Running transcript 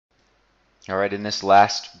Alright, in this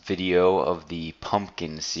last video of the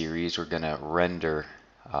pumpkin series, we're going to render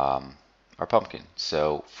our pumpkin.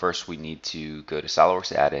 So first we need to go to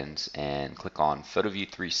SolidWorks add-ins and click on PhotoView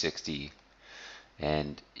 360,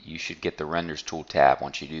 and you should get the Renders Tool tab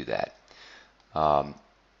once you do that. I've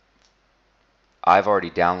already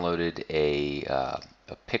downloaded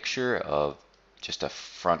a picture of just a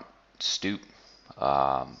front stoop.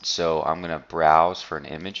 So I'm going to browse for an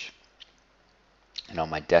image, and on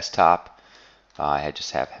my desktop I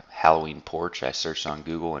just have Halloween porch. I searched on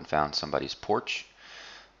Google and found somebody's porch.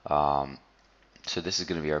 So this is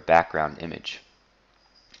going to be our background image.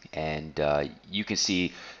 And you can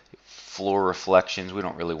see floor reflections. We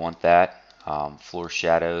don't really want that. Floor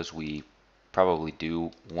shadows, we probably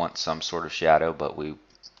do want some sort of shadow, but we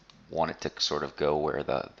want it to sort of go where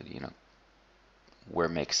where it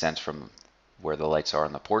makes sense from where the lights are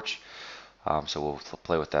on the porch. So we'll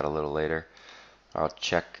play with that a little later. I'll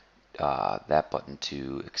check that button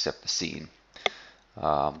to accept the scene.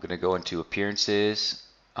 I'm going to go into Appearances,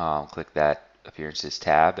 click that Appearances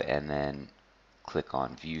tab, and then click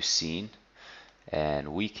on View Scene.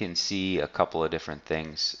 And we can see a couple of different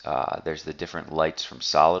things. There's the different lights from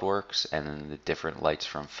SolidWorks and then the different lights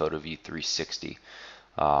from PhotoView 360.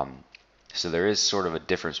 So there is sort of a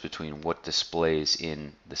difference between what displays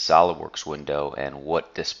in the SolidWorks window and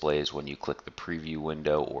what displays when you click the preview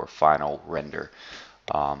window or final render.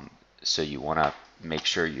 So you want to make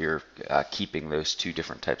sure you're keeping those two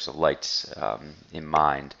different types of lights in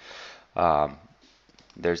mind.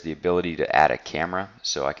 There's the ability to add a camera,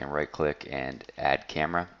 so I can right click and add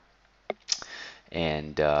camera.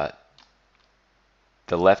 And the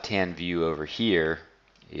left hand view over here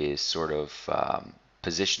is sort of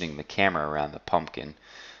positioning the camera around the pumpkin,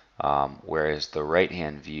 whereas the right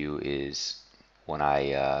hand view is when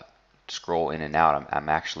I scroll in and out, I'm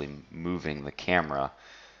actually moving the camera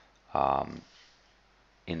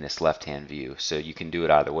in this left hand view. So you can do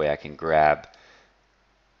it either way. I can grab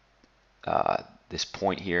this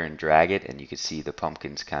point here and drag it, and you can see the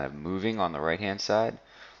pumpkin's kind of moving on the right hand side,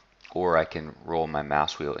 or I can roll my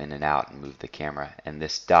mouse wheel in and out and move the camera, and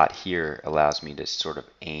this dot here allows me to sort of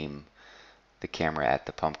aim the camera at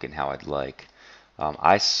the pumpkin how I'd like.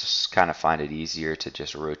 I kind of find it easier to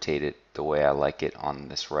just rotate it the way I like it on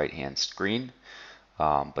this right hand screen,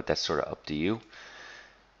 but that's sort of up to you.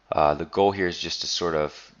 The goal here is just to sort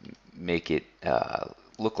of make it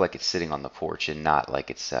look like it's sitting on the porch and not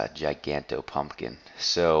like it's a giganto pumpkin.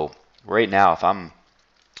 So right now, if I'm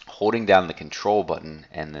holding down the control button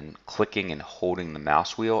and then clicking and holding the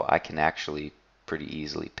mouse wheel, I can actually pretty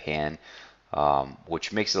easily pan,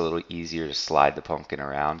 which makes it a little easier to slide the pumpkin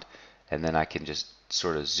around. And then I can just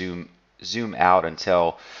sort of zoom out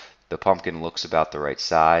until the pumpkin looks about the right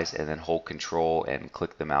size, and then hold control and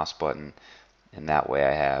click the mouse button, and that way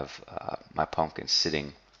I have my pumpkin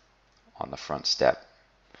sitting on the front step.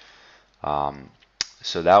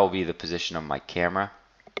 So that will be the position of my camera.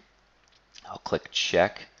 I'll click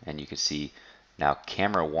check, and you can see now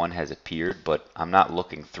camera 1 has appeared, but I'm not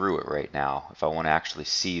looking through it right now. If I want to actually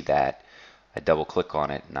see that, I double click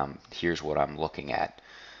on it, and here's what I'm looking at.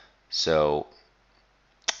 So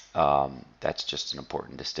that's just an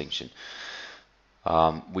important distinction.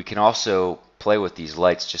 We can also play with these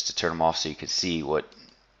lights just to turn them off so you can see what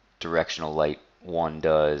Directional Light 1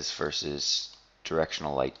 does versus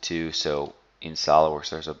Directional Light 2. So in SolidWorks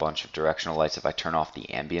there's a bunch of directional lights. If I turn off the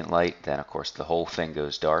ambient light, then of course the whole thing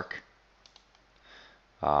goes dark.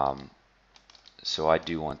 So I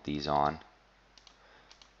do want these on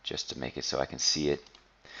just to make it so I can see it.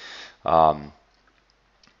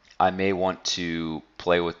 I may want to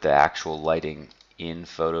play with the actual lighting in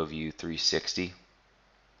PhotoView 360,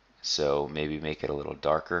 so maybe make it a little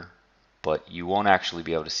darker, but you won't actually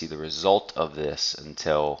be able to see the result of this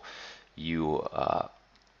until you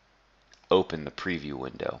open the preview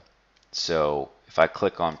window. So if I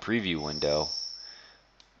click on preview window,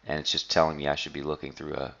 and it's just telling me I should be looking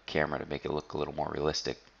through a camera to make it look a little more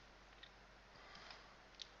realistic.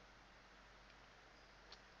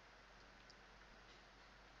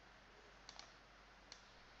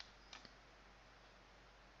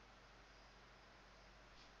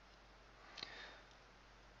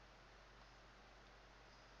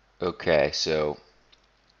 Okay, so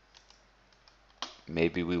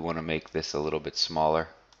maybe we want to make this a little bit smaller.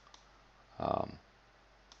 Let's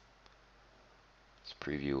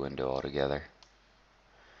preview window altogether.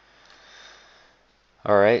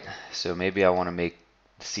 Alright, so maybe I want to make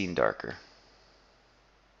the scene darker.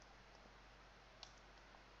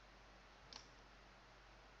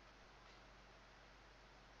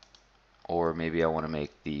 Or maybe I want to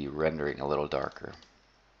make the rendering a little darker.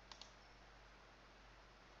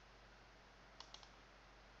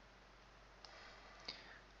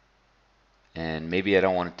 and maybe I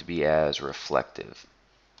don't want it to be as reflective.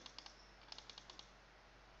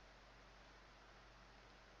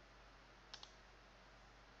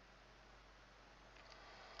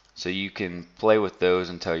 So you can play with those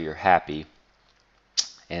until you're happy,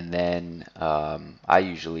 and then I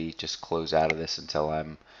usually just close out of this until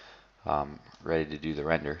I'm ready to do the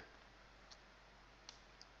render.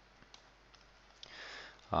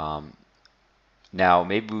 Now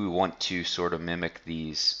maybe we want to sort of mimic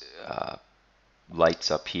these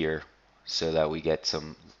lights up here so that we get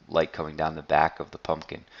some light coming down the back of the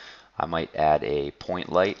pumpkin. I might add a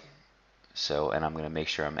point light, and I'm going to make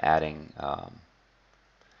sure I'm adding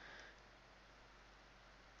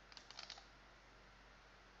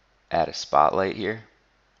add a spotlight here.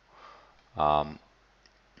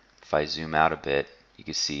 If I zoom out a bit, you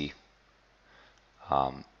can see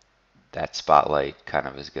that spotlight kind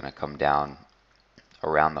of is going to come down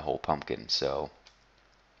around the whole pumpkin. So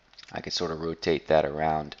I can sort of rotate that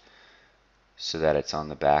around so that it's on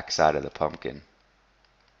the back side of the pumpkin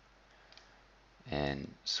and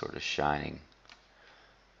sort of shining.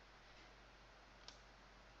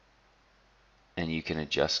 And you can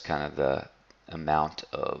adjust kind of the amount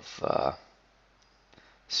of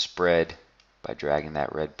spread by dragging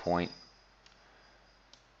that red point.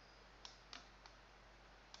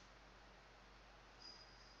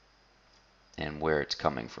 And where it's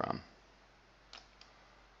coming from.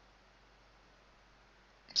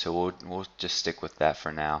 So we'll just stick with that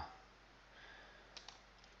for now.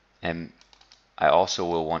 And I also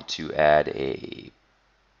will want to add a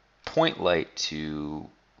point light to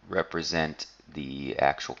represent the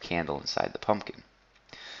actual candle inside the pumpkin.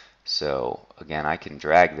 So again, I can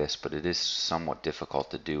drag this, but it is somewhat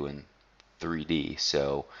difficult to do in 3D.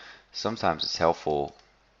 So sometimes it's helpful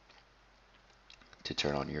to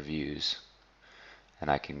turn on your views, and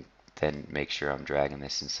I can then make sure I'm dragging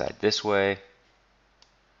this inside this way,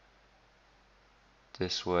 and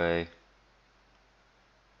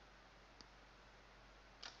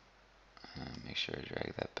make sure I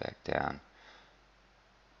drag that back down.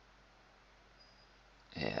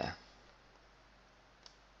 Yeah.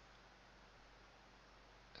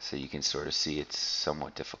 So you can sort of see it's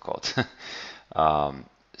somewhat difficult.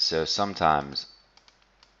 So sometimes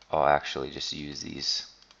I'll actually just use these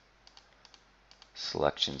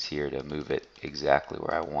selections here to move it exactly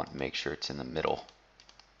where I want, make sure it's in the middle.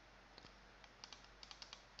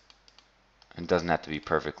 It doesn't have to be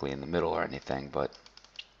perfectly in the middle or anything, but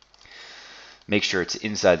make sure it's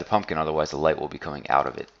inside the pumpkin, otherwise the light will be coming out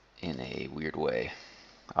of it in a weird way.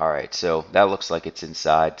 Alright, so that looks like it's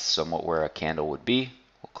inside somewhat where a candle would be.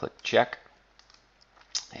 We'll click check,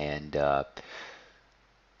 and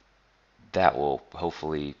that will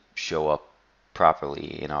hopefully show up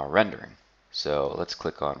properly in our rendering. So let's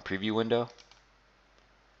click on preview window.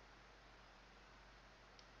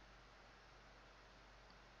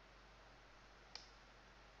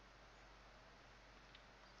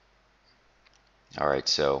 Alright,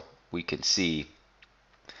 so we can see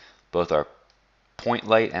both our point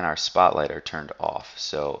light and our spotlight are turned off.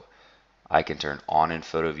 So I can turn on in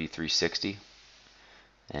PhotoView 360,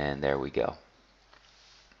 and there we go.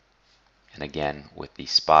 And again, with the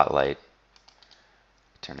spotlight,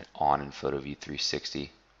 turn it on in PhotoView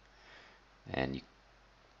 360, and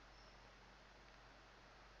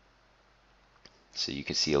so you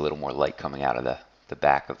can see a little more light coming out of the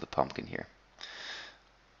back of the pumpkin here.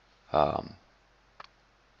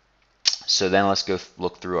 So then let's go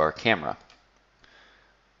look through our camera.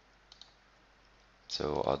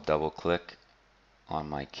 So I'll double click on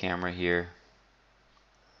my camera here,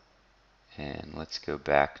 and let's go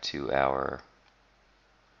back to our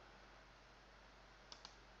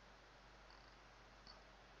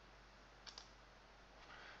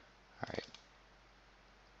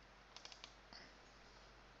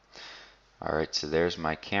Alright, so there's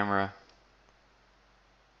my camera.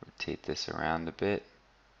 Rotate this around a bit.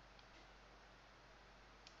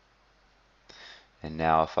 And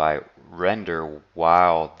now if I render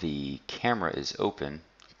while the camera is open,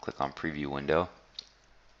 click on preview window.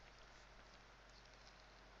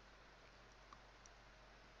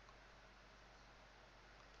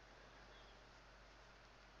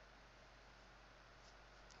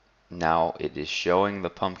 Now it is showing the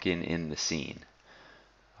pumpkin in the scene.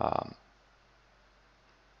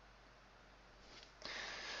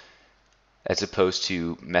 As opposed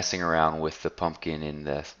to messing around with the pumpkin in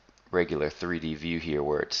the regular 3D view here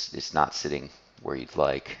where it's not sitting where you'd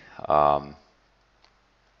like. So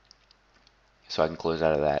I can close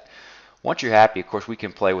out of that. Once you're happy, of course, we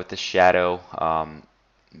can play with the shadow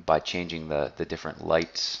by changing the different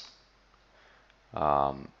lights.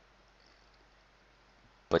 But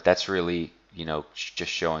that's really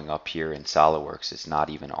just showing up here in SolidWorks. It's not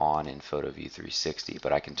even on in PhotoView 360,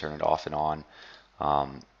 but I can turn it off and on.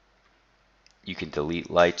 You can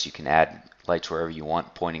delete lights. You can add lights wherever you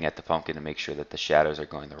want, pointing at the pumpkin to make sure that the shadows are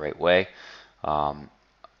going the right way.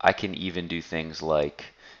 I can even do things like,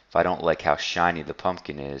 if I don't like how shiny the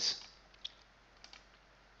pumpkin is,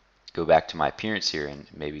 go back to my appearance here and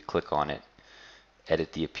maybe click on it,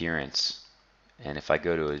 edit the appearance, and if I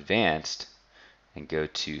go to advanced and go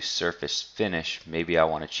to surface finish, maybe I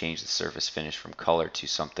want to change the surface finish from color to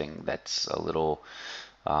something that's a little,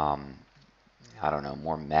 I don't know,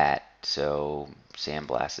 more matte, so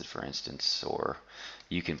sandblasted for instance. Or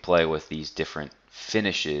you can play with these different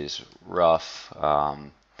finishes, rough,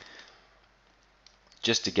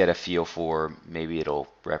 just to get a feel for, maybe it'll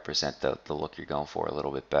represent the look you're going for a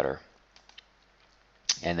little bit better.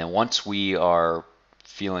 And then once we are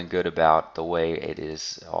feeling good about the way it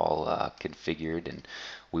is all configured and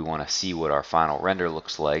we want to see what our final render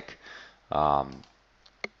looks like,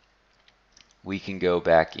 we can go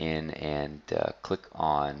back in and click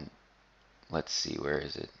on, let's see, where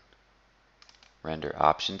is it? Render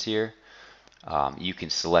options here. You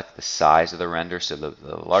can select the size of the render, so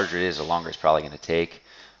the larger it is, the longer it's probably going to take.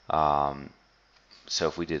 So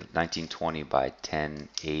if we did 1920 by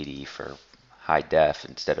 1080 for high def,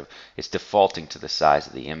 instead of, it's defaulting to the size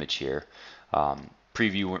of the image here.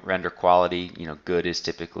 Preview render quality, good is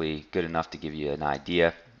typically good enough to give you an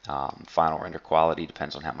idea. Final render quality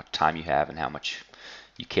depends on how much time you have and how much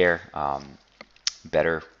you care.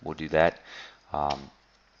 Better will do that.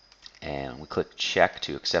 And we click check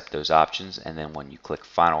to accept those options, and then when you click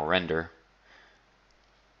final render,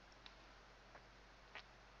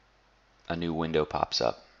 a new window pops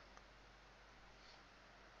up.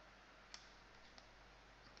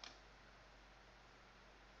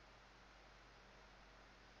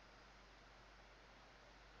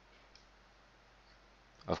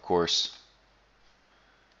 Of course,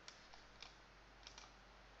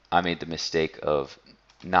 I made the mistake of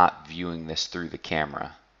not viewing this through the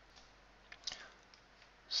camera.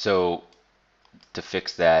 So to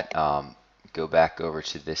fix that, go back over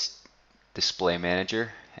to this display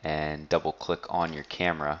manager and double click on your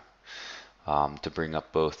camera to bring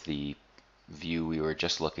up both the view we were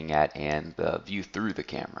just looking at and the view through the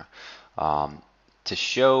camera. To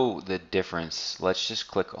show the difference, let's just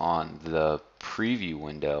click on the preview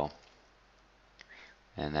window,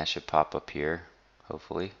 and that should pop up here,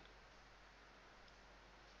 hopefully.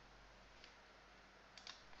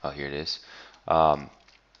 Oh, here it is.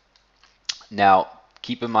 Now,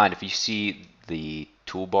 keep in mind, if you see the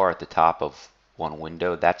toolbar at the top of one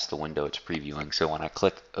window, that's the window it's previewing. So when I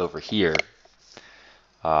click over here,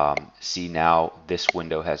 see now this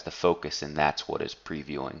window has the focus, and that's what is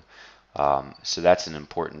previewing. So that's an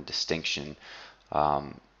important distinction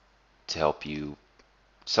to help you.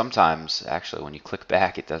 Sometimes, actually, when you click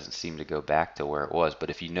back, it doesn't seem to go back to where it was. But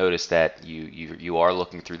if you notice that you are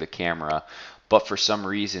looking through the camera, but for some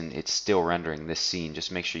reason it's still rendering this scene, just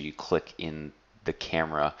make sure you click in the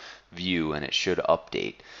camera view, and it should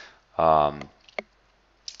update.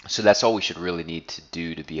 So that's all we should really need to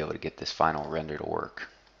do to be able to get this final render to work.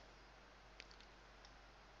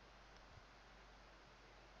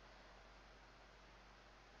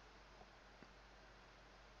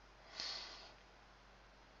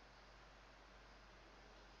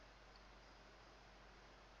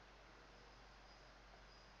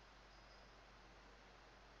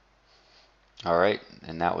 Alright,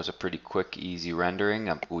 and that was a pretty quick, easy rendering.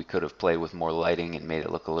 We could have played with more lighting and made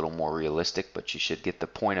it look a little more realistic, but you should get the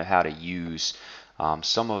point of how to use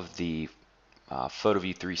some of the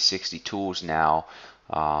PhotoView 360 tools now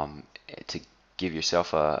to give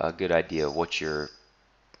yourself a good idea of what your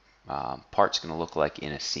part's going to look like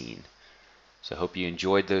in a scene. So I hope you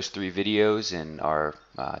enjoyed those 3 videos and are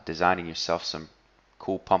designing yourself some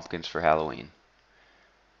cool pumpkins for Halloween.